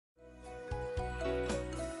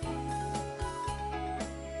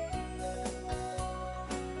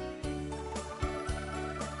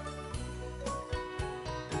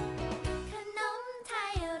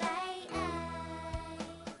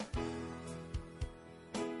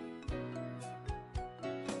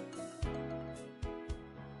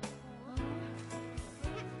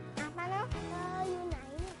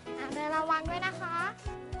ระวังด้วยนะคะ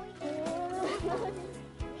โ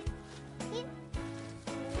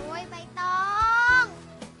อ้ยใบตอง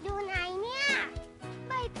อยู่ไหนเนี่ย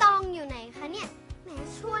ใบตองอยู่ไหนคะเนี่ยแหม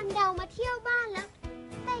ชวนเดามาเที่ยวบ้านแล้ว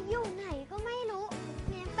แต่อยู่ไหนก็ไม่รู้แ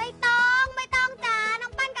หมใบตองจ๋าน้อ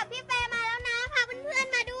งปั้นกับพี่เฟย์มาแล้วนะพาเพื่อน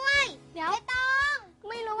ๆมาด้วยเดี๋ยวใบตอง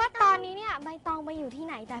ไม่รู้ว่าตอนนี้เนี่ยใบตองไปอยู่ที่ไ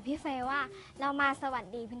หนแต่พี่เฟย์ว่าเรามาสวัส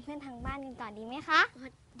ดีเพื่อนๆทางบ้านกันก่อนดีไหมคะ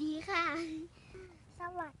ดีค่ะส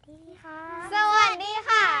วัสดีค่ะสวัสดี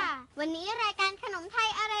ค่ะวันนี้รายการขนมไทย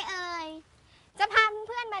อะไรเอ่ยจะพาเ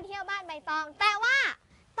พื่อนๆมาเที่ยวบ้านใบตองแต่ว่า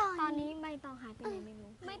ตอนนี้ใบตองหายไปไหนไม่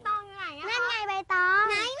รู้ใบตองอยู่ไหนอะนั่นไงใบตอง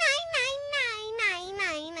ไหน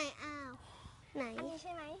อ้าวไหนอันนี้ใ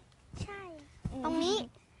ช่ไหมใช่ตรงนี้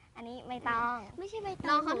อันนี้ใบตองไม่ใช่ใบต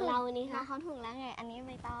องของเรานี่ค่ะเขาถูกแล้วไงอันนี้ใ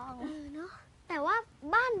บตองเนาะแต่ว่า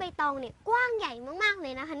บ้านใบตองเนี่ยกว้างใหญ่มากๆเล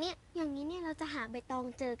ยนะคะเนี่ยอย่างนี้เนี่ยเราจะหาใบตอง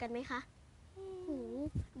เจอกันไหมคะ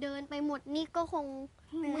เดินไปหมดนี่ก็คง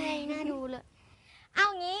เมื่อยน่าดูเลยเอา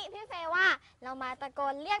งี้พี่เฟย์ว่าเรามาตะโก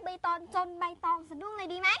นเรียกใบตองจนใบตองสะดุ้งเลย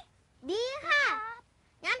ดีไหมดีค่ะ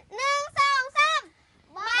งั้น1 2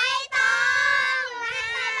 3ใบตอง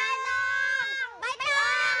ใบตอ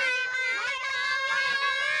ง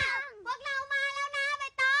พวกเรามาแล้วนะใบ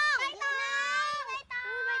ตอ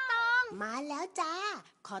งมาแล้วจ้า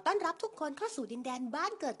ขอต้อนรับทุกคนเข้าสู่ดินแดนบ้า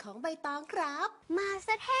นเกิดของใบตองครับมาซ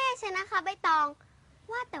ะเท่ใช่นะคะใบตอง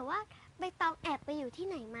ว่าแต่ว่าใบตองแอบไปอยู่ที่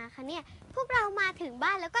ไหนมาคะเนี่ยพวกเรามาถึงบ้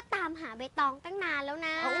านแล้วก็ตามหาใบตองตั้งนานแล้วน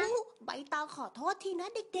ะใบตองขอโทษทีนะ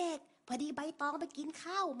เด็กๆพอดีใบตองไปกิน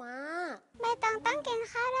ข้าวมาใบตองต้องกิน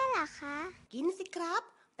ข้าวได้หรอคะกินสิครับ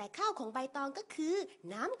แต่ข้าวของใบตองก็คือ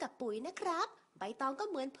น้ำกับปุ๋ยนะครับใบตองก็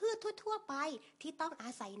เหมือนพืชทั่วๆไปที่ต้องอ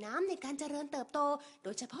าศัยน้ำในการเจริญเติบโตโด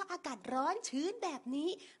ยเฉพาะอากาศร้อนชื้นแบบนี้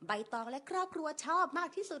ใบตองและครอบครัวชอบมาก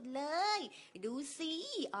ที่สุดเลยดูสิ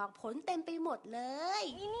ออกผลเต็มไปหมดเลย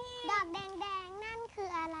ดอกแดงๆนั่นคือ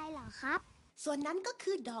อะไรเหรอครับส่วนนั้นก็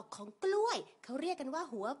คือดอกของกล้วยเขาเรียกกันว่า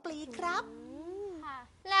หัวปลีครับค่ะ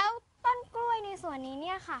แล้วต้นกล้วยในส่วนนี้เ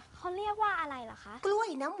นี่ยค่ะเขาเรียกว่าอะไรเหรอคะกล้วย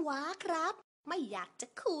น้ำว้าครับไม่อยากจะ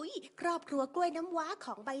คุยครอบครัวกล้วยน้ำว้าข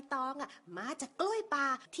องใบตองมาจากกล้วยป่า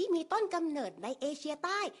ที่มีต้นกำเนิดในเอเชียใ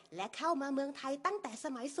ต้และเข้ามาเมืองไทยตั้งแต่ส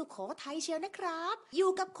มัยสุโขทัยเชียวนะครับอยู่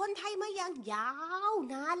กับคนไทยมาอย่างยาว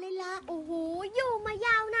นานเลยล่ะโอ้โหอยู่มาย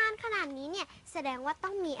าวนานขนาดนี้เนี่ยแสดงว่าต้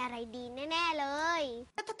องมีอะไรดีแน่ๆเลย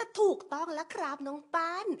แต่ถูกต้องแล้วครับน้อง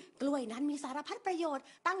ปันกล้วยนั้นมีสารพัดประโยชน์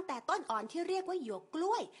ตั้งแต่ต้นอ่อนที่เรียกว่าหยวกก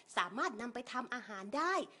ล้วยสามารถนำไปทำอาหารไ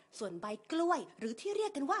ด้ส่วนใบกล้วยหรือที่เรีย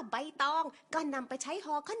กกันว่าใบตองก็นำไปใช้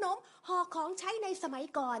ห่อขนมห่อของใช้ในสมัย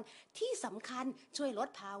ก่อนที่สำคัญช่วยลด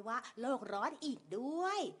ภาวะโลกร้อนอีกด้ว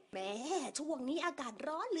ยแม่ช่วงนี้อากาศ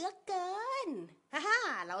ร้อนเหลือเกิน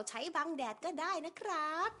เราใช้บังแดดก็ได้นะค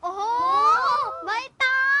รับโอ้โหใบต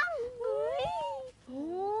อง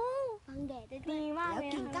บังแดดได้ดีมากแล้ว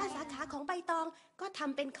กิ่งก้านสาขาของใบตองก็ท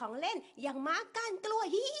ำเป็นของเล่นอย่างม้าก้านกล้วย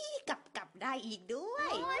กับได้อีกด้ว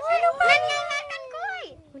ยนั่นไงม้าก้านกล้วย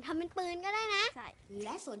คุณทำเป็นปืนก็ได้นะใช่แล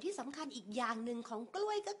ะส่วนที่สำคัญอีกอย่างหนึ่งของกล้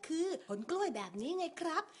วยก็คือผลกล้วยแบบนี้ไงค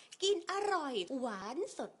รับกินอร่อยหวาน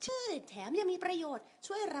สดชื่นแถมยังมีประโยชน์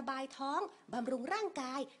ช่วยระบายท้องบำรุงร่างก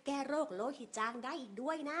ายแก้โรคโลหิตจางได้อีกด้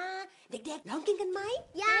วยนะเด็กๆลองกินกันไหม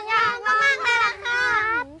อยากมากๆเลยล่ะค่ะ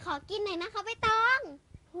ขอกินหน่อยนะคะใบตอง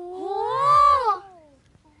โอ้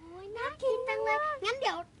ยน่ากินจังเลยงั้นเ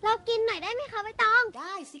ดี๋ยวเรากินหน่อยได้ไหมคะใบตองไ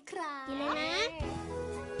ด้สิครับกินเลยนะ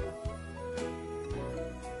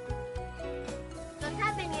รสชา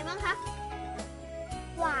ติเป็นไงบ้างคะ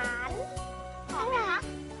หวานหอมไหมคะ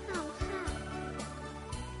หอมค่ะ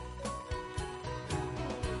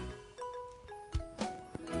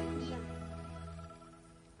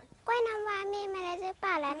กล้วยน้ำว้ามีเมล็ดหรือเป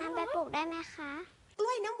ล่าและนำไปปลูกได้ไหมคะก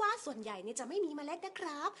ล้วยน้ำว้าส่วนใหญ่เนี่ยจะไม่มีเมล็ดนะค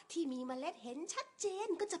รับที่มีเมล็ดเห็นชัดเจน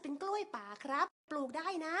ก็จะเป็นกล้วยป่าครับปลูกได้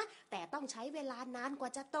นะแต่ต้องใช้เวลานานกว่า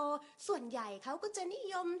จะโตส่วนใหญ่เขาก็จะนิ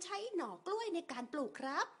ยมใช้หน่อกล้วยในการปลูกค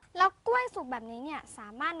รับแล้วกล้วยสุกแบบนี้เนี่ยสา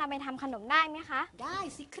มารถนำไปทำขนมได้ไหมคะได้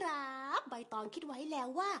สิครับใบตองคิดไว้แล้ว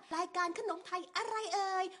ว่ารายการขนมไทยอะไรเ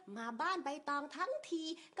อ่ยมาบ้านใบตองทั้งที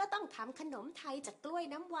ก็ต้องทำขนมไทยจากกล้วย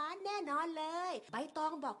น้ำว้าแน่นอนเลยใบตอ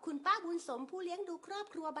งบอกคุณป้าบุญสมผู้เลี้ยงดูครอบ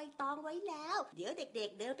ครัวใบตองไว้แล้วเดี๋ยวเด็ก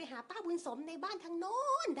ๆเดินไปหาป้าบุญสมในบ้านทางโน้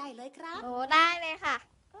นได้เลยครับโอ้ได้เลยค่ะ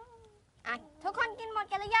ทุกคนกินหมด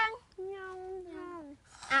กันหรือยัง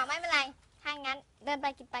ไม่เป็นไรถ้างั้นเดินไป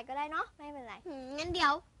กินไปก็ได้เนาะไม่เป็นไรงั้นเดี๋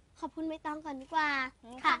ยวขอบคุณใบตองก่อนดีกว่า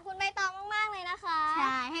ขอบคุณใบตองมากๆเลยนะคะใ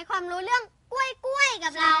ช่ให้ความรู้เรื่องกล้วยกั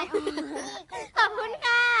บเราขอบคุณ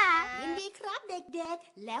ค่ะยินดีครับเด็ก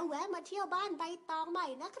ๆแล้วแวะมาเที่ยวบ้านใบตองใหม่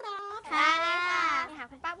นะครับค่ะไปหา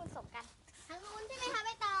คุณป้าบุญสมกันทางนู้นใช่ไหมคะใบ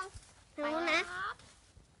ตองทางนู้นนะ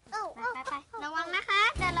ไประวังนะคะ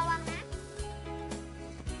เดินระวังนะ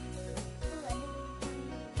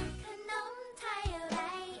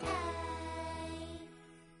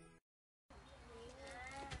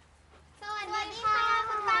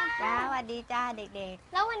วัสดีจ้าเด็ก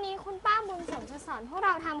แล้ววันนี้คุณป้าบุญสมจะสอนพวกเร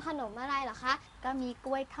าทำขนมอะไรเหรอคะ ๆ ก็มีก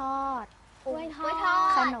ล้วยทอด กล้วยทอด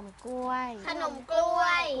ขนมกล้วย ขนมกล้ว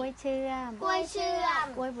ย กล้วยเชื่อม กล้วยเชื่อม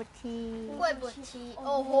กล้วยบุตรชี กล้วยบดชีโ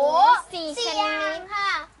อ้โห สี่ช อ นิ ย่าง ด ค่ะ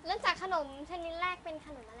เริ่มจากขนมชนิดแรกเป็นข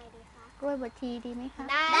นมอะไรดีคะ กล้วยบุตรชีดีไหมคะ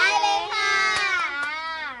ได้เลยค่ะ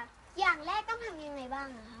อย่างแรกต้องทำยังไงบ้าง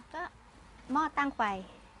อะคะ ก็หม้อตั้งไฟ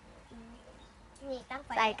นี่ตั้งไฟ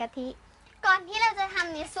ใส่กะทิ ก่อนที่เราจะท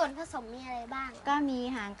ำเนี่ยส่วนผสมมีอะไรบ้าง ก็มี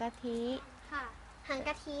หางกะทิ ค่ะหางก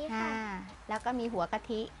ะทิ ค่ะ ค่ะ แล้วก็มีหัวกะ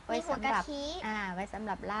ทิไว้ มีหัว สำหรับ กะทิ ไว้สำห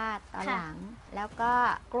รับราดตอน ค่ะ หลัง แล้วก็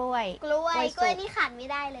กล้วย กล้วย ก ก ล้ ล้ว วย สุก นี่ขาดไม่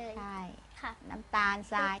ได้เลย ใช่ ค่ะ น้ำตาล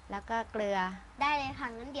ทรายแล้วก็เกลือ ได้เลยค่ะ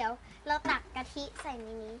งั้นเดี๋ยว เราตักกะทิใส่ใน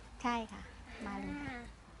นี้ ใช่ค่ะ มาเลย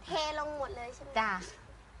เทลงหมดเลยใช่ไหม จ้า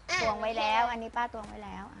อ่ะ ตวงไว้แล้ว อันนี้ป้าตวงไว้แ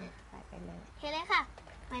ล้วใส่ไปเลย เทเลยค่ะ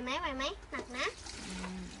ไหวไหมหนักนะ อื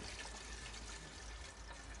ม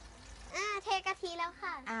เทกะทิแล้ว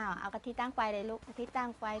ค่ะ เอากะทิตั้งไฟเลยลูกกะทิตั้ง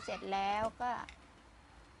ไฟเสร็จแล้วก็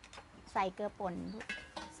ใส่เกลือป่นลูก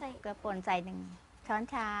ใส่ เกลือป่นใส่1 ช้อน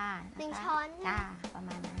ชานะคะ หนึ่งช้อน จ้าประม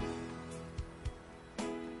าณนั้น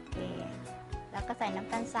โอเคแล้วก็ใส่น้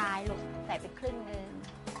ำตาลทรายลูกใส่ไปครึ่งนึง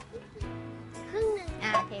ครึ่งหนึ่ง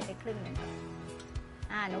เทไปครึ่งนึง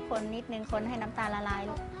หนูคนนิดนึงคนให้น้ำตาลละลาย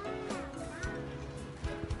ลูก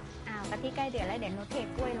กะทิใกล้เดือดแล้วเดี๋ยวหนูเท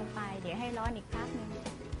กล้วยลงไปเดี๋ยวให้ร้อนอีกพักนึง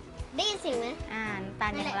ได้ยินเสียงไหม น้ำตา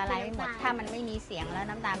ลยังละลายไม่หมด นั่นแหละ ถ้ามันไม่มีเสียงแล้ว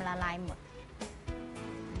น้ำตาลมันละลายหมด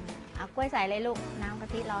เอากล้วยใส่เลยลูกน้ำกะ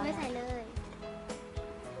ทิร้อน ไม่ใส่เลย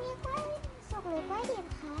มีกล้วยสุกหรือกล้วยดิบ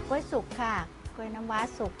คะ กล้วยสุกค่ะกล้วยน้ำว้า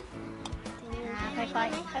สุก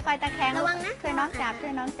ค่อยๆตะแคง ระวังนะ ช่วยน้องจับ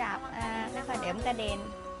ค่อยๆเดี๋ยวมันกระเด็น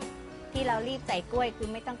ที่เรารีบใส่กล้วยคือ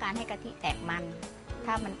ไม่ต้องการให้กะทิแตกมัน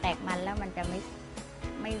ถ้ามันแตกมันแล้วมันจะไ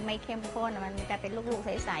ม่เข้มข้นมันจะเป็นลูกๆใ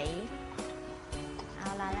สๆเอ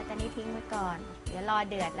าละแล้วตอนนี้ทิ้งไว้ก่อนเดี๋ยวรอ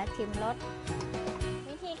เดือดแล้วชิมรส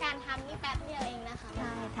วิธีการทำนี่แป๊บเดียวเองนะคะ ใ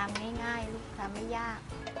ช่ทำง่ายๆลูกทำไม่ยาก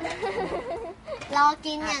รอ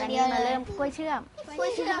กินอย่าง ตอน เดี นี้ ยว มา เล เริ่ ย มกล้วยเชื่อม กล้ว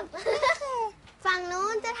ยเชื่อม ฝั่งนู้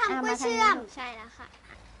นจะทำกล้วย มาทางนี้ เชื่อม ใช่แล้วค่ะ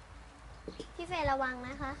พี่เฟย์ระวังน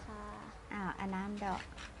ะคะ เอาน้ำดอก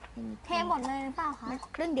เทหมดเลยหรือเปล่าคะ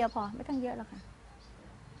ครึ่งเดียวพอไม่ต้องเยอะหรอกค่ะ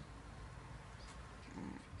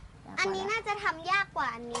แล้ว อันนี้ พละ น่าจะทำยากกว่า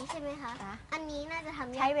อันนี้ใช่ไหมคะ จ๊ะ อันนี้น่าจะทำ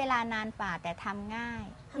ใช้ ยาก เวลานานฝ่าแต่ทำง่าย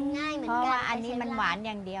ทำง่ายเหมือน เพ กัน ราะว่าอันนี้ แต่ มัน ใช้ หวานอ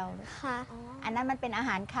ย่างเดียว ค่ะ อ๋อ อันนั้นมันเป็นอาห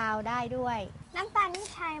ารคาวได้ด้วย น้ำตาลนี่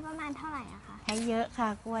ใช้ประมาณเท่าไหร่อะคะ ใช้เยอะค่ะ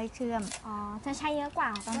กล้วยเชื่อม อ๋อ จะใช้เยอะกว่า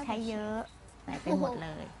ต้องใช้เยอะใส่ไปหมดเล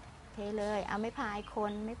ย เทเลย เอาไม่พายค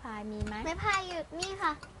นไม่พายมีไหม ไม่พายหยุดนี่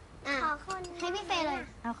ค่ะขอคนให้พี่เฟย์เลย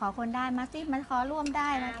เอาขอคนได้มาสิมันขอร่วมได้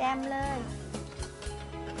มาแจมเลย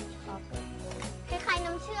ขอเป็น คล้ายๆ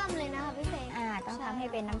น้ำเชื่อมเลยนะคะพี่เฟย์ ต้องทำให้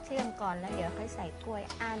เป็นน้ำเชื่อมก่อนแล้วเดี๋ยวค่อยใส่กล้วย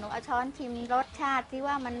หนูเอาช้อนชิมรสชาติที่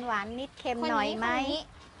ว่ามันหวานนิดเค็มหน่อยไหม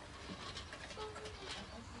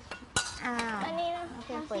อ้าว อันนี้นะ โอเค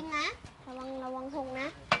ลอง เปิ ชิ ด มนะ ระวังหงนะ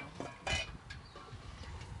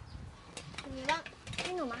มีบ้าง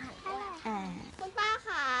ที่หนูมาหั่นกล้วย อ่า คุณป้า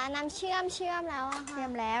ค่ะน้ำเชื่อมแล้วอะค่ะ เชื่อ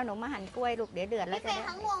มแล้วหนูมาหั่นกล้วยลูกเดี๋ยวเดือดแล้ว พี่ จะ เฟย์ ได้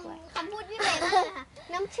ทั้งวงคำพูดพี่เฟย์มากเลยค่ะ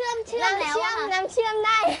น้ำเชื่อมแล้วอะค่ะ น้ำเชื่อมไ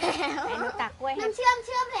ด้แล้ว ไหนหนูตักกล้วยให้ น้ำเชื่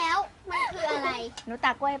อมแล้ว มันคืออะไร หนู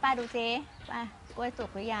ตักกล้วยให้ป้าดูซิป้ากล้วยสุก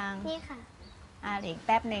หรือยัง นี่ค่ะ อีกแ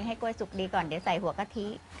ป๊บหนึ่งให้กล้วยสุกดีก่อนเดี๋ยวใส่หัวกะทิ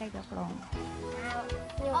ก็ยกลง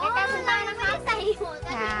อยู่ใกล้ๆคุณป้านะคะ ใส่หัวก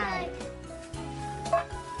ะทิ ใช่ เลย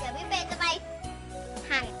เดี๋ยวพี่เฟย์จะไป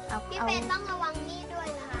หั่น เอา พี่ เอา เฟย์ต้องระวังมีดด้วย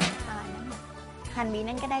นะคะ เอาอันนั้นหั่นหวี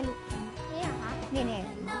นั้นก็ได้ลูก นี่เหรอคะ นี่ นี่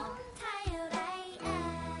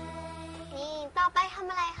ต่อไปทำ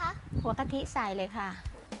อะไรคะ หัวกะทิใส่เลยค่ะ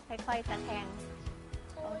ค่อยๆตะแคง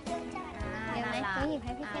เดี๋ยวไหม นั่นล่ะ ต้องหยิบใ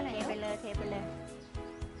ห้พี่เฟย์หน่อย เท เนอะ ไปเลยเทไปเลย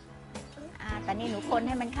ตอนนี้หนูคนใ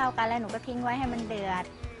ห้มันเข้ากันแล้วหนูก็ทิ้งไว้ให้มันเดือด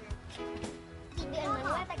กี่เดือนเหมือนเ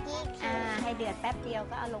มื่อตะกี้ ให้เดือดแป๊บเดียว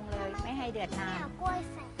ก็เอาลงเลย ไม่ให้เดือดนาน เอากล้วย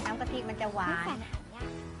ใส่ น้ำกะทิมันจะหวาน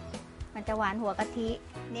มันจะหวานหัวกะทิ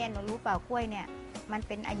เนี่ยหนูรู้เปล่ากล้วยเนี่ย มันเ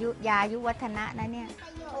ป็นยาอายุวัฒนะนะเนี่ย ปร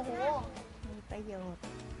ะโยชน์ โอ้โห มีประโยชน์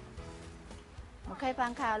หนูเคยฟั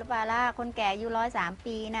งข่าวหรือเปล่าล่ะ คนแก่อายุ103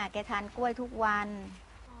 ปีน่ะ แกทานกล้วยทุกวัน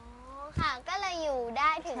อ๋อค่ะ ก็เลยอยู่ได้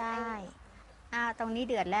ถึง ใช่ ตรงนี้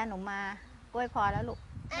เดือดแล้วหนูมากล้วยพอแล้วลูก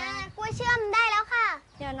กล้วยเชื่อมได้แล้วค่ะ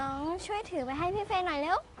เดี๋ยวน้องช่วยถือไปให้พี่เฟย์หน่อยเ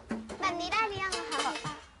ร็ว แบบนี้ได้หรือยังอะคะ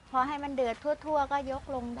พอให้มันเดือดทั่วๆก็ยก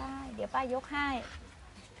ลงได้ เดี๋ยวป้ายกให้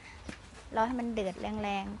รอให้มันเดือดแร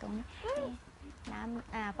งๆตรงนี้น้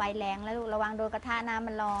ำไฟแรงแล้วลูกระวังโดนกระทะน้ำ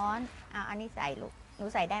มันร้อนอันนี้ใส่ลูกหนู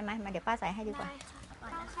ใส่ได้ไหมมาเดี๋ยวป้าใส่ให้ดีกว่า ต้อ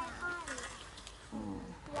งค่อย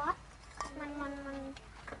ๆวัดมัน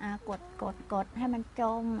กดให้มันจ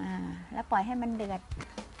มแล้วปล่อยให้มันเดือด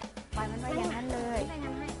ไฟ ล่อยมันไว้อย่างนั้นเลย ไปท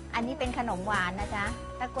ำให้ อันนี้เป็นขนมหวานนะจ๊ะ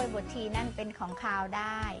ถ้ากล้วยบดชีนั่นเป็นของคาวไ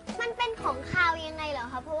ด้ มันเป็นของคาวยังไงเหรอ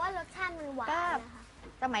คะ เพราะว่ารสชาติมันหวานนะคะ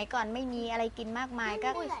สมัยก่อนไม่มีอะไรกินมากมายก็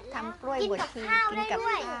ทำกล้วยบดชี กินกับข้าวได้ด้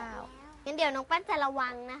วย ข้าว งั้นเดี๋ยวน้องปั้นจะระวั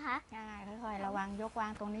งนะคะ ใช่ค่อยๆระวังยกวา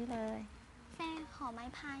งตรงนี้เลย แฟนขอไม้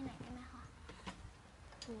พายหน่อยได้ไหมคะ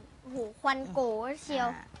โอ้โหควันโกเชียว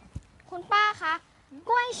คุณป้าคะ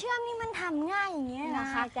กล้วยเชื่อมนี่มันทำง่ายอย่างนี้ยเหรอ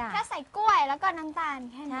คะ ง่ายจ้ะ แค่ใส่กล้วยแล้วก็น้ำตาล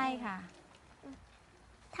แค่นี้ ใช่ค่ะ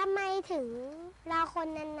ทำไมถึงเราคน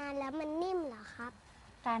นานๆแล้วมันนิ่มเหรอครับ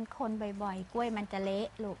การคนบ่อยๆ กล้วยมันจะเละ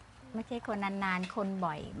ลูกไม่ใช่คนนานๆคน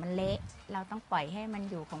บ่อยมันเละเราต้องปล่อยให้มัน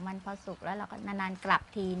อยู่ของมันพอสุกแล้วเราก็นานๆกลับ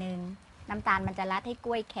ทีนึงน้ำตาลมันจะรัดให้ก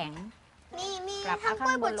ล้วยแข็ง มี กลับ ทั้งก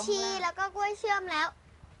ล้วยบดชี เอาข้างบนลงล่าง แล้วก็กล้วยเชื่อมแล้ว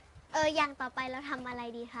อย่างต่อไปเราทำอะไร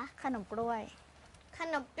ดีคะ ขนมกล้วย ข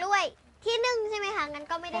นมกล้วยที่นึ่งใช่ไหมคะงั้น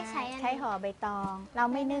ก็ไม่ได้ใช้อันนี้ ใช้ห่อใบตอง เรา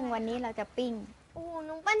ไม่นึ่งวันนี้เราจะปิ้ง โอ้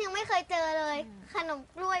นุ้งปั้นยังไม่เคยเจอเลย ขนม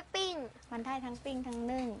กล้วยปิ้ง มันได้ทั้งปิ้งทั้ง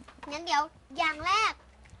นึ่ง งั้นเดี๋ยวอย่างแรก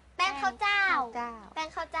แป้งข้าวเจ้า เจ้า แป้ง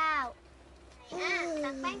ข้าวเจ้า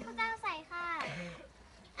ตักแป้งข้าวเจ้าใส่ค่ะ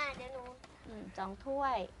เดี๋ยวหนู 2 ถ้ว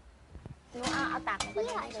ยหนูเอาตักลงไป พี่ ใ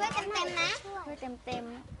น ขอ นี้ ช่วยกันเต็มนะ ช่วยเต็ม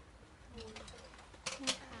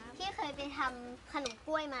พี่เคยไปทำขนมก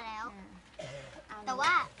ล้วยมาแล้ว ๆเอา แต่ว่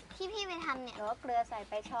าที่พี่ไปทำเนี่ย หนูเอาเกลือใส่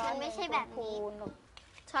ไปช้อน มันไม่ใช่แบบนี้ พูนๆลูก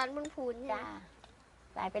ช้อนพูนๆใช่ไหม จ้า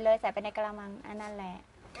ใส่ไปเลยใส่ไปในกระมังอันนั้นแหละ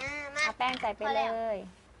มา เอาแป้งใส่ไป พอ เล แล้ว ย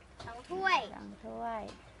 2 ถ้วย 2 ถ้วย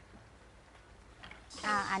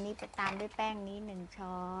อันนี้ไปตามด้วยแป้งนี้1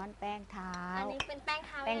 ช้อน แป้งเท้า อันนี้เป็นแป้งเ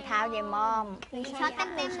ท้า แป้งเท้าเยายม่อม ช้อน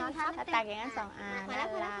เต็มๆ ช้อน ช้อน ถ้าตักอย่างนั้น2 อัน พอแล้ นั่ วน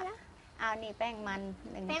พอแล้ว ละ พอแล้ว เอานี่แป้งมัน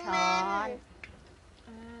1 แป้ง ช้ มั อน น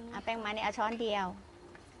เอาแป้งมันนี่เอาช้อนเดียว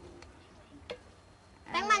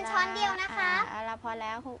แป้งมันช้อนเดียวนะคะ เอาละพอแ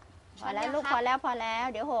ล้วพอแล้วลูกพอแล้ว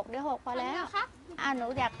เดี๋ยวหกพอแล้ว ครับ หนู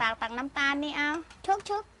อยากตักน้ำตาลนี่เอา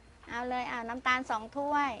ชุบ เอาเลยน้ำตาล2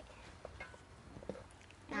 ถ้วย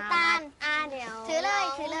น้ำตาล เดี๋ยว ถือเลย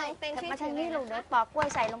ถือเลย เป็น มาทางนี้ลูกเดี๋ยวปอกกล้วย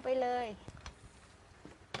ใส่ลงไปเลย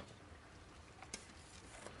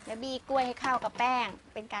แล้วบี้กล้วยให้เข้ากับแป้ง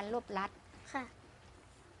เป็นการรวบรัด ค่ะ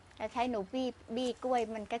แต่ใช้หนูบี้กล้วย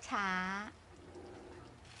มันก็ช้า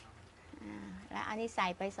แล้วอันนี้ใส่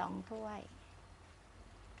ไป2 ถ้วย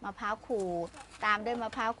มะพร้าวขูดตามด้วยมะ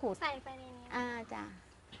พร้าวขูด ใส่ไปในนี้ จ้ะ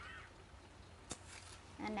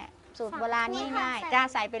นั่นแหละสูตรโบราณ นี่ค่ะ ง่าย ใส่ ๆจ้า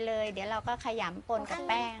ใส่ไปเลย เดี๋ยวเราก็ขยำปนกับ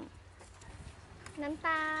แป้ง น้ำต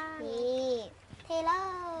าล นี่เทเล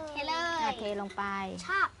ย เทลงไป ช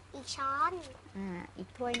อบอีกช้อน อีก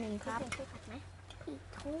ถ้วยหนึ่งครับ อีก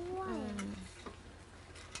ถ้วย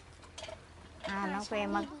น้องเฟรม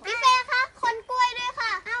มา พี่เฟย์คะคนกล้วยด้วยค่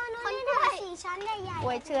ะคนกล้วย4 ช้อนใหญ่ๆ ก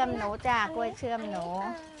ล้วยเชื่อมหนูจ้ากล้วยเชื่อมหนู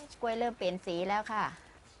กล้วยเริ่มเปลี่ยนสีแล้วค่ะ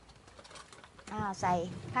ใส่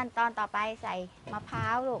ขั้นตอนต่อไปใส่มะพร้า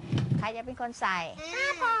วลูกใครจะเป็นคนใส่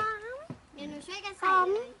หอมเดี๋ยวหนูช่วยกันใส่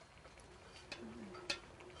เลย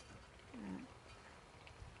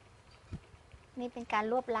นี่เป็นการ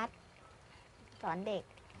รวบรัดสอนเด็ก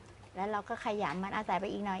แล้วเราก็ขยำมันอาศัยไป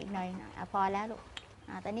อีกหน่อยพอแล้วลูก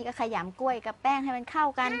ตอนนี้ก็ขยำกล้วยกับแป้งให้มันเข้า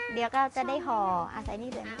กัน เดี๋ยวก็จะได้ห่ออาศัย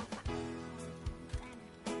นี่เลยนะ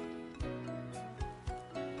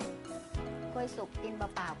กล้วยสุกกินเ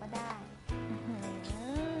ปล่าๆก็ได้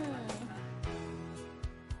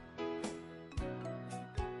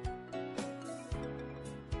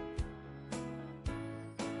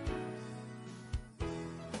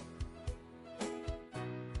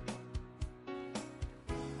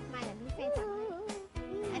ไม่เดี๋ยวพี่เฟย์จับให้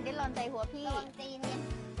อันนี้หล่นใส่หัวพี่ ระวังตีนเนี่ย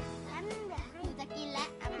แล้วเดี๋ยวหนูจะกินแล้ว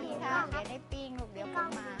พี่ค่ะเดี๋ยวได้ปิ้งลูกเดี๋ยวผม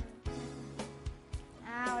มา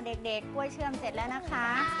เด็กๆกล้วยเชื่อมเสร็จแล้วนะคะ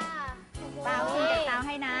เปล่าขึ้นจากเตาใ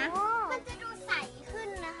ห้นะ มันจะดูใสขึ้น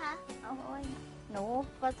นะคะ โอ้ยหนู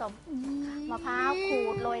ผสมมะพร้าวขู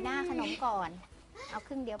ดโรยหน้าขนมก่อน เอาค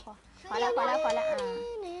รึ่งเดียวพอแล้ว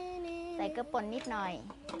ใส่เกลือป่นนิดหน่อย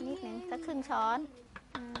นิดนึงสักครึ่งช้อน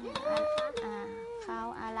เข้า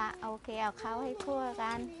โอเคเอาเข้าให้ทั่ว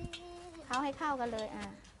กันเข้าให้เข้ากันเลย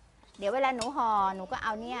เดี๋ยวเวลาหนูห่อหนูก็เอ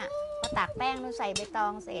าเนี่ยพอตักแป้งหนูใส่ใบตอ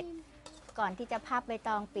งเสร็จ ก่อนที่จะพับใบต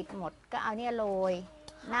องปิดหมด ก็เอาเนี่ยโรย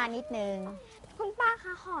หน้านิดนึง คุณป้าค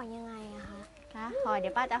ะห่อยังไงอะคะ นะห่อเดี๋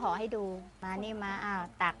ยวป้าจะห่อให้ดูมานี่มา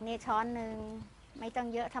ตักนี่ช้อนหนึ่งไม่ต้อง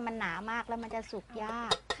เยอะถ้ามันหนามากแล้วมันจะสุกยา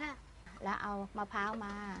ก ค่ะ แล้วเอามะพร้าวม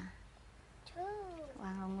า ชื่อ ว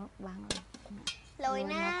างลงโรย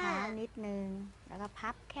หน้า มะพร้าวนิดนึงแล้วก็พั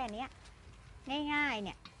บแค่เนี้ยง่ายๆเ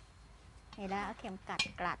นี่ยเห็นแล้วเอาเข็มกัด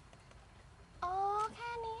กลัด โอ้แค่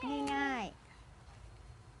นี้ ง่าย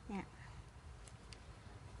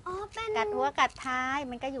อ๋อเป็น ๆกัดหัวกัดท้าย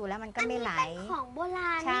มันก็อยู่แล้วมันก็ไม่ไหล เป็นของโบร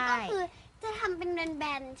าณ ใช่ นี่ก็คือ จะทำเป็นแบ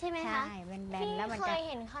นๆใช่ไหมคะ ใช่แบน พี่ ๆแล้วมัน เค จะ ยเ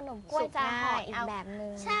ห็นขนมกล้วยจะห่ออีกแบบนึ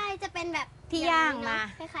ง ใช่จะเป็นแบบ ที่ย่างมา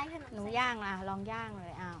คล้ายๆขนม หนูย่างล่ะลองย่างเล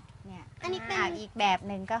ยอ้าวเนี่ย อันนี้เป็น อีกแบบ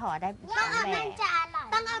หนึ่งก็ห่อได้สองแบบ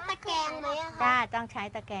ต้องเอาตะแกรงไหมอะคะ จ้าต้องใช้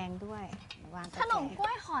ตะแกรงด้วยวางตะ ข แกรง นมกล้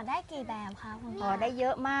วยห่อได้กี่แบบคะคุณ ห่อได้เยอ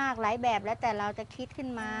ะมากหลายแบบแล้วแต่เราจะคิดขึ้น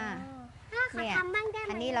มา ขอทำบ้างได้ไหม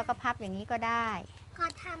อันนี้เราก็พับอย่างนี้ก็ได้ ขอ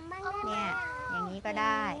ทำบ้างได้ไหม เนี่ยอย่างนี้ก็ไ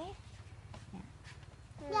ด้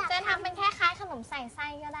จะทำเป็นแค่คล้ายขนมใส่ไส้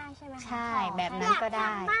ก็ได้ใช่ไหมคะ ใช่ ห่อ แบบนั้นก็ไ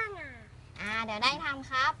ด้ อยากทำบ้างอะ เดี๋ยวได้ทำ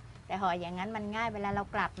ครับ แต่ห่ออย่างนั้นมันง่ายเวลาเรา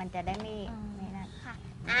กลับมันจะได้ไม่นั่น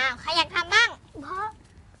ใครอยากทำบ้าง เพราะ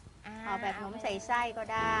ห่อแบบขนมใส่ไส้ก็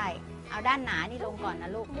ได้ เอาด้านหนานี่ลงก่อนนะ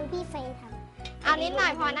ลูก ดูพี่เฟย์ท เอานิดหน่อ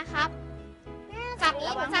ยพอนะครับ จับนี้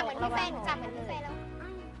ระวัง จับเหมือนพี่เฟย์ ระวัง จับเหมือนพี่เฟย์แล้ว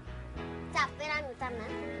ำจับเวลาหนูจำนะ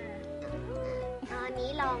เอาอันนี้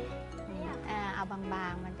ลอง เอาบา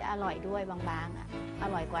งๆ มันจะอร่อยด้วยบางๆอ่ะ อ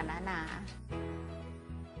ร่อยกว่าหนา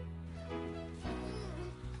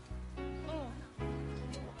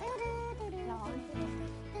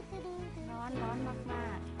ร้อน ๆร้อนมา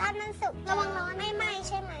ก ตอนมันสุกระวังร้อนไม่ไหม้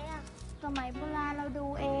ใช่ไหมอะ ๆสมัยโบราณเราดู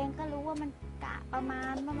เองก็รู้ว่ามันกะประมา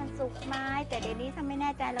ณว่ามันสุกไหมแต่เดี๋ยวนี้ถ้าไม่แ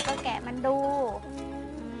น่ใจเราก็แกะมันดู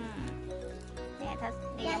เนี่ยถ้า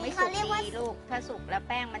นี่ยังไม่สุกดีลูก ถ้าสุกแล้วแ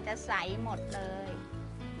ป้งมันจะใสหมดเลย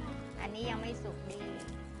อันนี้ยังไม่สุกดี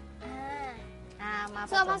มา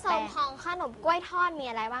ส่วนผส แป้ ม ง ของขนมกล้วยทอดมี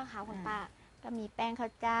อะไรบ้างคะคุณป้า ก็มีแป้งข้า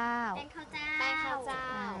วเจ้า แป้งข้าวเจ้า แป้งข้าวเจ้า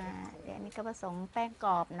เดี๋ยวนี้ก็ผสมแป้งก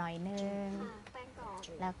รอบหน่อยนึง แป้งกรอบ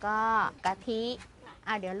แล้วก็กะทิ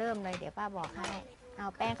เดี๋ยวเริ่มเลยเดี๋ยวป้าบอกให้ เอา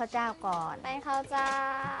แป้งข้าวเจ้าก่อน แป้งข้าวเจ้า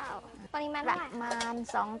ปริมาณ ป เท่า ระ ไหร่ มาณ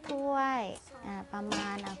2 ถ้วยประมา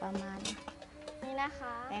ณนี่นะค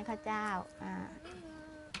ะ แป้งข้าวเจ้า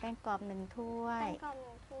แป้งกรอบ1 ถ้วย แป้งกรอบห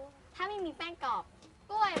นึ่งถ้วยถ้าไม่มีแป้งกรอบ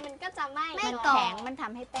กล้วยมันก็จะไม่ มัน กรอบ แข็งมันท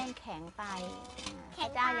ำให้แป้งแข็งไปข้าว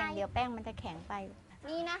เจ้าอย่างเดียวแป้งมันจะแข็งไป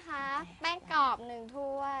นี่นะคะ แป้งกรอบ1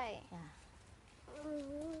 ถ้วย จ้ะ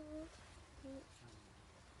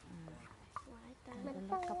มัน เป็น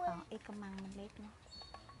ปู กระเป๋ากระมังมันเล็กเนาะ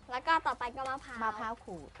แล้วก็ต่อไปก็มะพร้าว มะพร้าว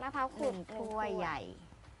ขูด มะพร้าวขูด 1 ถ้วยใหญ่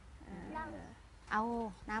เอา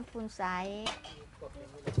น้ำปูนใส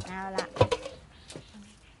เอาละ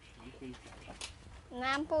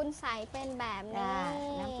น้ำปูนใสเป็นแบบ จ้า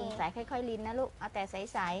นี้ น้ำปูนใสค่อยๆลินนะลูก เอาแต่ใส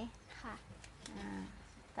ค่ะ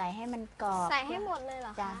ๆใส่ให้มันกรอบ ใส่ให้หมดเลยเหร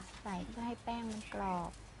อ จ้า คะ ใส่เพื่อให้แป้งมันกรอ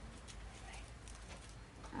บ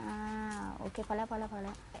โอเคพอแล้วแ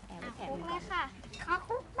อบ คลุกเลยค่ะขอค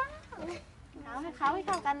ลุกบ้าง เอาให้เขาให้เ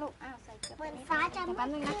ข้ากันลูกใส่เกลือ เหมือนฟ้าจะ เดี๋ยวแป๊บ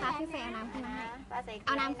นึงนะคะพี่เฟย์เอาน้ำขึ้นมาให้ ป้าใส่เกลื เ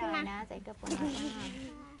อาน้ำขึ้นมา หอยนะใส่เกลือป่น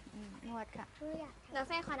นวดค่ะ เดี๋ยวเ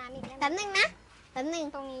ฟย์ขอน้ำอีกได้ไหม แป๊บนึงนะแป๊บนึง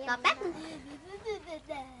ตรงนี้ รอแป๊บ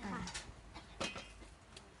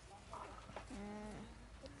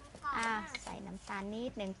ใส่น้ำตาลนิ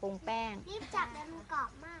ดหนึ่งปรุงแป้ง รีบจับแล้วมันกรอ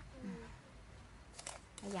บมาก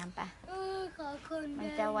พยายามปะ ขอบคุณ มัน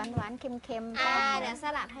จะหวานๆเค็มๆแป้ง เดี๋ยวส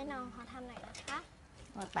ลัดให้น้องเขาทำหน่อยนะคะ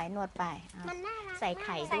นวดไปเอา มันน่ารัก ใส่ไ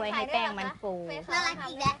ข่ ใส่ ด้วย ไข่ ให้ ด้วย แป้ง เหรอ มัน คะ ฟู เฟย์ข น่ารัก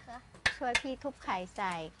อีกแล้ว ช่วยพี่ทุบไข่ใ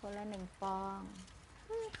ส่คนละ1 ฟอง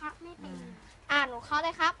ครับไม่เป็น หนูเคาะเล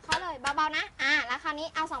ยครับเคาะเลยเบาๆนะแล้วคราวนี้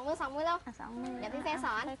เอา2 มือแล้ว สองมือ เดี๋ยวพี่เฟย์ส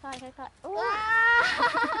อน ค่อยๆอู้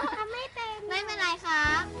ทำไม่เป็น ไม่เป็นไรครั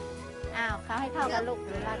บ เขาให้เข้ากันลูกห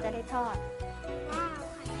รือเราจะได้ทอด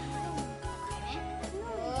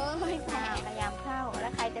โอ้ยแตก พยายามเข้าแล้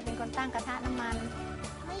วใครจะเป็นคนตั้งกระทะน้ำมัน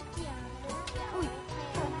ไม่เกี่ยว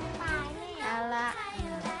ตายเลย เอาละ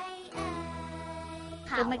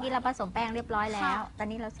คือเมื่อกี้เราผสมแป้งเรียบร้อยแล้ว ตอน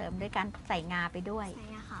นี้เราเสริมด้วยการใส่งาไปด้วย ใส่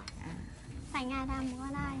งาขาวใส่งาดำก็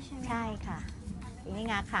ได้ใช่ไหม ใช่ค่ะทีนี้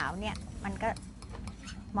งาขาวเนี่ยมันก็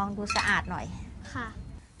มองดูสะอาดหน่อย ค่ะ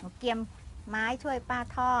หนูเกียมไม้ช่วยป้า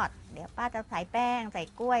ทอด เดี๋ยวป้าจะใส่แป้งใส่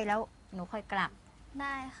กล้วยแล้วหนูค่อยกลับ ไ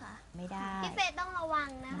ด้ค่ะ ไม่ได้ พี่เฟย์ต้องระวัง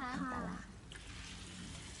นะคะ อันตราย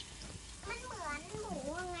มันเหมือนหมู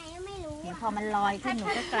ยังไงก็ไม่รู้ เดี๋ยวพอมันลอยขึ้นหนู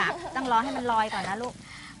ก็กลับ ต้องรอให้มันลอยก่อนนะลูก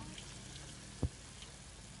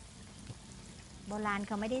โบราณเ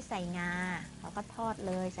ขาไม่ได้ใส่งาเขาก็ทอดเ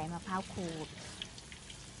ลยใส่มะพร้าวขูด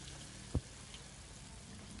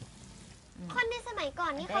คนในสมัยก่อ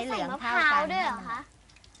นนี่ จะ เขา ได้เหลื ใส่ อง มะพ เท่า ร้า กั วน ด้วยเหรอคะ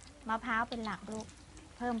มะพร้าวเป็นหลักลูก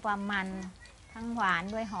เพิ่มความมันทั้งหวาน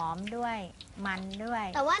ด้วยหอมด้วยมันด้วย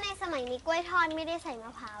แต่ว่าในสมัยนี้กล้วยทอดไม่ได้ใส่ม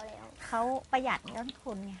ะพร้าวแล้ว เขาประหยัดต้น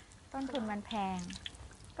ทุนไงต้นทุนมันแพง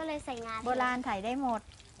ก็เลยใส่งา โบราณใส่ได้หมด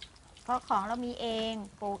เพราะของเรามีเอง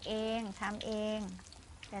ปลูกเองทำเอง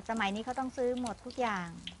แต่สมัยนี้เขาต้องซื้อหมดทุกอย่าง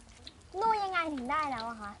นู่ยังไงถึงได้แล้ว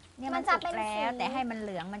อะคะ เนี่ย มั มัน นจะ สุก เป็น แล้ว สี แต่ให้มันเห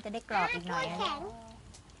ลืองมันจะได้กรอบอีกหน่อย แข็ง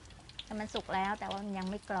แต่มันสุกแล้วแต่ว่ามันยัง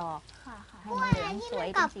ไม่กรอบ ค่ะค่ะ ให้มันเหลืองสวย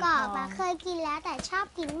ก เป็นสี ร ท อ อบ ๆอะ ง เคยกินแล้วแต่ชอบ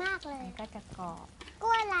กินมากเลย มันก็จะกรอบ ก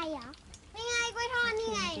ล้วยอะไรเหรอนี่ไงกล้วยทอดนี่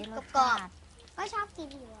ไง ชิมสิ กรอบ สชาติ ๆก็ชอบกิน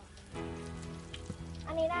อยู่อะ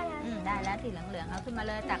อันนี้ได้แล้ว ได้แล้วสีเหลืองๆเอาขึ้นมาเ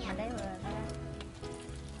ลยตักมาได้เลย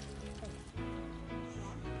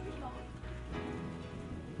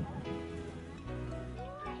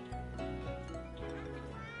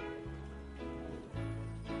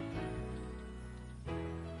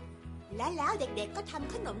และแล้วเด็กๆก็ท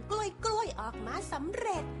ำขนมกล้วยออกมาสำเ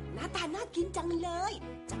ร็จหน้าตาน่ากินจังเลย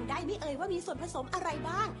จำได้ไหมเอ่ยว่ามีส่วนผสมอะไร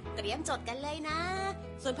บ้างเตรียมจดกันเลยนะ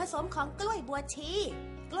ส่วนผสมของกล้วยบัวชี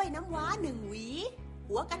กล้วยน้ำว้า1หวี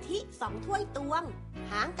หัวกะทิ2ถ้วยตวง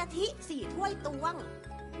หางกะทิ4ถ้วยตวง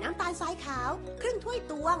น้ำตาลทรายขาวครึ่งถ้วย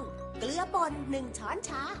ตวงเกลือป่น1ช้อนช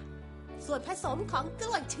าส่วนผสมของก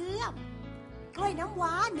ล้วยเชื่อมกล้วยน้ำ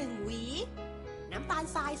ว้า1หวีน้ำตาล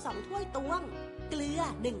ทราย2ถ้วยตวงเกลือ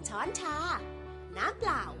1ช้อนชาน้ำเป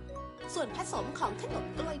ล่าส่วนผสมของขนม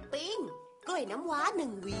กล้วยปิ้งกล้วยน้ำว้า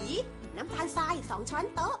1หวีน้ำตาลทราย2ช้อน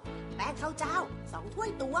โต๊ะแป้งข้าวเจ้า2ถ้วย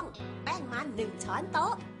ตวงแป้งมัน1ช้อนโต๊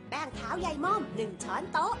ะแป้งเท้าใยม่อม1ช้อน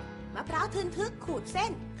โต๊ะมะพร้าวทึนทึกขูดเส้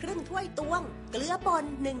นครึ่งถ้วยตวงเกลือป่น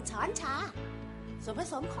1ช้อนชาส่วนผ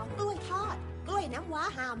สมของกล้วยทอดกล้วยน้ำว้า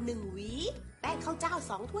หาม1หวีแป้งข้าวเจ้า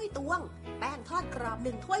2ถ้วยตวงแป้งทอดกรอบ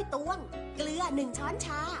1ถ้วยตวงเกลือ1ช้อนช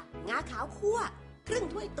างาขาวคั่วครึ่ง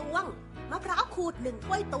ถ้วยตวงมะพร้าวขูด1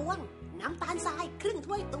ถ้วยตวงน้ำตาลทรายครึ่ง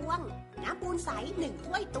ถ้วยตวงน้ำปูนใส1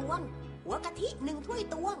ถ้วยตวงหัวกะทิ1ถ้วย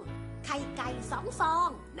ตวงไข่ไก่2ฟอง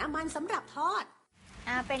น้ำมันสำหรับทอด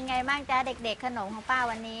เป็นไงบ้างจ๊ะเด็กๆขนมของป้า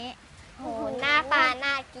วันนี้ โอ้โหหน้าตา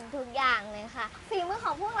น่ากินทุกอย่างเลยค่ะฝีมือข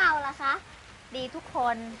องพวกเราล่ะคะ ดีทุกค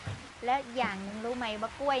นและอย่างหนึ่งรู้ไหมว่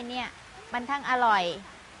ากล้วยเนี่ยมันทั้งอร่อย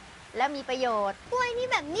และมีประโยชน์ กล้วยนี่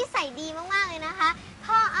แบบนิสัยดีมากๆเลยนะคะพ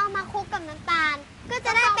อเอามาคลุกกับน้ำตาล ก็จ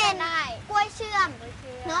ะได้เป็นกล้วยเชื่อม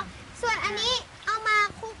เนาะส่วนอันนี้เอามา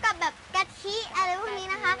คลุกกับแบบกะทิอะไรพวกนี้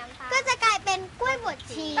นะคะ ก็จะกลายเป็นกล้วยบด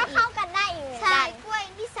ชี ก็เข้ากันได้อีกเหมือน ใช่ กัน กล้วย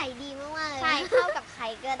นิสัยดีมากๆเลย ใช่เข้ากับไข่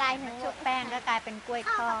ก็ได้ทั้งหม ชุ ด บแป้งก็กลายเป็นกล้วย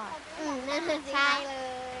ทอด นั่นน่ะสิ ใช่เล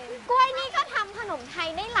ย กล้วยนี่ก็ทำขนมไทย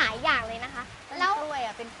ได้หลายอย่างเลยนะคะ แล้ แล้ว ว กล้วย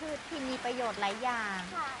เป็นพืชที่มีประโยชน์หลายอย่าง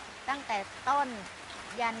ค่ะ ตั้งแต่ต้น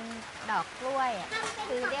ยันดอกกล้วย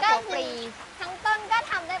คือเรียก ก็ ว่า คือ ปลี ทั้งต้นก็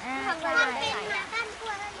ทำได้ อ่า ทำได้ มัน ห เป็น ลายอย่าง ก้านกล้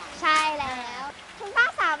วยแล้วใหญ่ ใช่แล้ว คุณป้า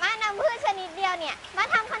สามารถนำพืชชนิดเดียวเนี่ยมา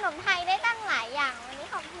ทำขนมไทยได้ตั้งหลายอย่าง วันนี้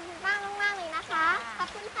ขอบคุณคุณป้ามากๆเลยนะคะ ขอบ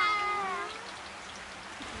คุณค่ะ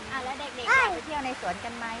แล้วเด็กๆอยากไปเที่ยวในสวนกั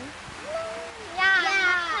นไหม อยาก ยา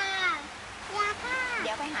ค่ะ ค่ะยาค่ะ เ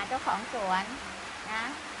ดี๋ยวไปหาเจ้าของสวนนะ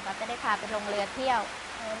เราจะได้พาไปลงเรือเที่ยว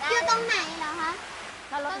อยู่ตรงไหนเหรอคะ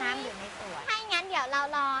ก็รดน้ำอยู่ในสวน ถ้างั้นเดี๋ยวเรา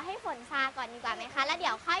รอให้ฝนซาก่อนดีกว่าไหมคะ แล้วเดี๋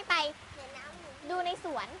ยวค่อยไปดูในส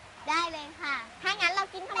วน ได้เลยค่ะ ถ้างั้นเรา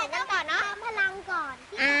กินขนมกันก่อนเนาะ เพิ่มพลังก่อน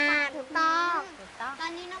ที่ อ่า จะ ถูกต้อง ถูกต้อง ตอ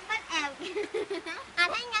นนี้น้องปั้นแอบกิน ถ้า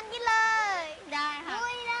งั้นกินเลย ได้ค่ะลุ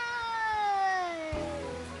ยเลย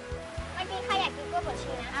เมื่อกี้ใครอยากกินกล้วยบด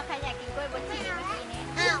ชีนะ ใครอยากกินกล้วยบดชีเมื่อกี้นี้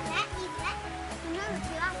อ้าวและอิ่มและคุณน่าเ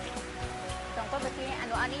ชื่อ ส่งกล้วยบดชีอัน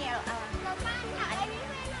นู้นอันนี้เอา น้องปั้นค่ะอันนี้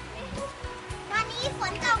วันนี้ฝ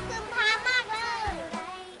นตกครึมพามากเลย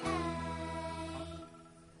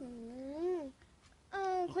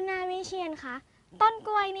คุณนาวิเชียนคะต้นก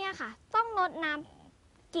ล้วยเนี่ยค่ะ ต้องรดน้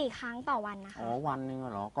ำกี่ครั้งต่อวันนะคะ วันหนึ่ง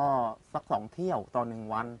เหรอ ก็สัก2 เที่ยวต่อ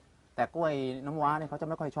1 วัน แต่กล้วยน้ำว้าเนี่ยเขาจะ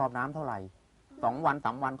ไม่ค่อยชอบน้ำเท่าไหร่2 วัน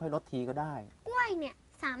 3 วันค่อยลดทีก็ได้ กล้วยเนี่ย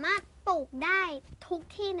สามารถปลูกได้ทุก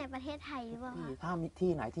ที่ในประเทศไทยหรือเปล่าคะ ถ้ามี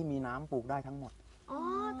ที่ไหนที่มีน้ำปลูกได้ทั้งหมด อ๋อ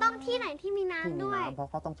ต้องที่ไหนที่มี ที่ น้ำ มี ด้วย น้ำเพราะ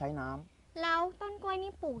เขาต้องใช้น้ำ แล้วต้นกล้วย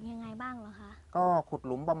นี่ปลูกยังไงบ้างเหรอคะ ก็ขุดห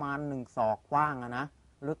ลุมประมาณ1 ศอกกว้างอะนะ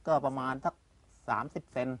ลึกก็ประมาณสัก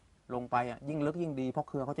30 เซนลงไปอะยิ่งลึกยิ่งดีเพราะ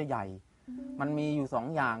เครือเขาจะใหญ่ มันมีอยู่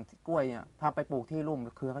2 อย่างกล้วยเนี่ยถ้าไปปลูกที่ลุ่ม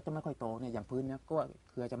เครือเขาจะไม่ค่อยโตเนี่ยอย่างพื้นเนี้ยกล้วย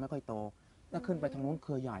เครือจะไม่ค่อยโตถ้าขึ้นไปทางนู้นเค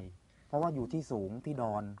รือใหญ่ เพราะว่าอยู่ที่สูงที่ด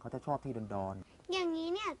อนเขาจะชอบที่ดอน อย่างนี้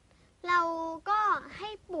เนี่ยเราก็ให้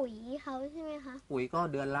ปุ๋ยเขาใช่ไหมคะ ๆปุ๋ยก็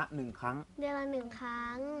เดือนละ1 ครั้ง เดือนละ1 ค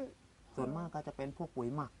รั้ง ส่วนมากก็จะเป็นพวกปุ๋ย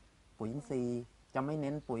หมัก ปุ๋ยอินทรีย์จะไม่เ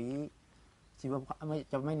น้นปุ๋ยชีวภาพ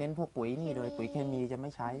จะไม่เน้นพวกปุ๋ยนี่เลย ปุ๋ยเคมีจะไ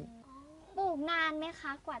ม่ใช้ ปลูกนานไหมค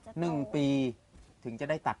ะกว่าจะโต 1 ปีถึงจะ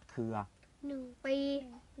ได้ตัดเครือ 1 ปี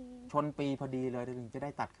ชนปีพอดีเลยถึงจะได้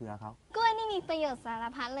ตัดเครือเขา กล้วยนี่มีประโยชน์สาร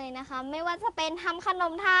พัดเลยนะคะ ไม่ว่าจะเป็นทำขน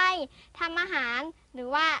มไทยทำอาหาร หรือ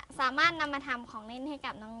ว่าสามารถนำมาทำของเล่นให้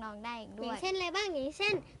กับน้องๆได้อีก อ ด้ ย่า วย งเช่นอะไรบ้างอย่างเช่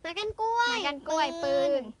นไม้กันกล้วย ไม้กันกล้วยปื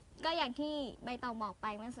น ก็อย่างที่ใบตองบอกไป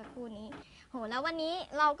เมื่อสักครู่นี้โหแล้ววันนี้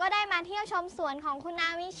เราก็ได้มาเที่ยวชมสวนของคุณนา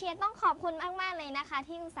วิเชียรต้องขอบคุณมากๆเลยนะคะ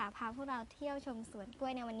ที่อุตส่าห์พาพวกเราเที่ยวชมสวนกล้ว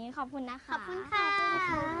ยในวันนี้ขอบคุณนะคะ ขอบคุณค่ะ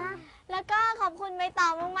แล้วก็ขอบคุณใบตอ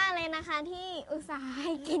งมากๆเลยนะคะ ที่อุตส่าห์ให้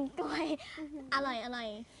กินกล้วยอร่อย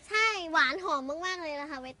ใช่หวานหอมมากๆเลยนะ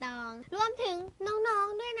คะใบตองรวมถึงน้อง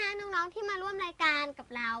ๆด้วยนะน้องๆที่มาร่วมรายการกับ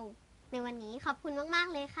เรา ในวันนี้ขอบคุณมาก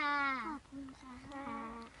ๆเลยค่ะขอบคุณค่ะ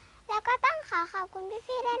แล้วก็ต้องขอบคุณ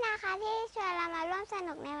พี่ๆด้วยนะคะที่ชวนเรามาร่วมส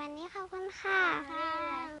นุกในวันนี้ขอบคุณค่ะ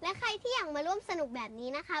และใครที่อยากมาร่วมสนุกแบบนี้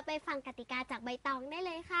นะคะ ไปฟังกติกาจากใบตองได้เ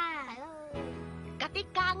ลยค่ะ กติ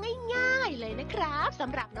กาง่ายๆเลยนะครับส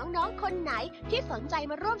ำหรับน้องๆคนไหนที่สนใจ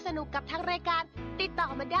มาร่วมสนุกกับทางรายการติดต่อ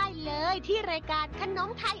มาได้เลยที่รายการขนม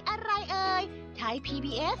ไทยอะไรเอ่ยไทย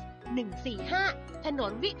PBS 145 ถน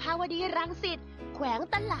นวิภาวดีรังสิตแขวง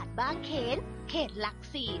ตลาดบางเขนเขตหลัก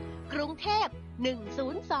4กรุงเทพ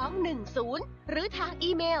10210หรือทาง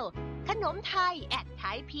อีเมลขนมไทย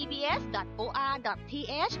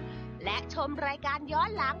@thaipbs.or.th และชมรายการย้อน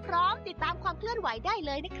หลังพร้อมติดตามความเคลื่อนไหวได้เ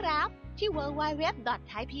ลยนะครับที่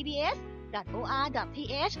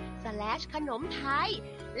www.thaipbs.or.th/ขนมไทย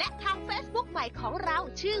และทาง Facebook ใหม่ของเรา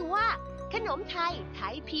ชื่อว่าขนมไทยไท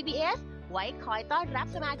ย PBS ไว้คอยต้อนรับ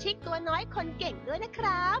สมาชิกตัวน้อยคนเก่งด้วยนะค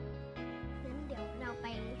รับงั้นเดี๋ยวเราไป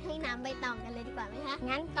ให้น้ำใบตองกันเลยดีกว่าไหมคะ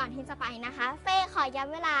งั้นก่อนที่จะไปนะคะ เฟ่ขอย้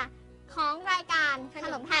ำเวลาของรายการข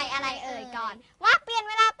นมไทยอะไรเอ่ยก่อน ว่าเปลี่ยน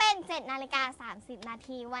เวลาเป็น 7:30 นา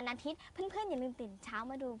ทีวันอาทิตย์เพื่อนๆอย่าลืมตื่นเช้า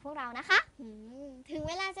มาดูพวกเรานะคะ ถึง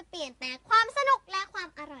เวลาจะเปลี่ยนแต่ความสนุกและความ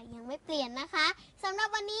อร่อยยังไม่เปลี่ยนนะคะสำหรับ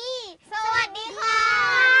วันนี้ สวัสดีค่ะ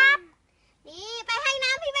นี่ไปให้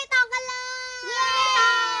น้ำพี่ใบ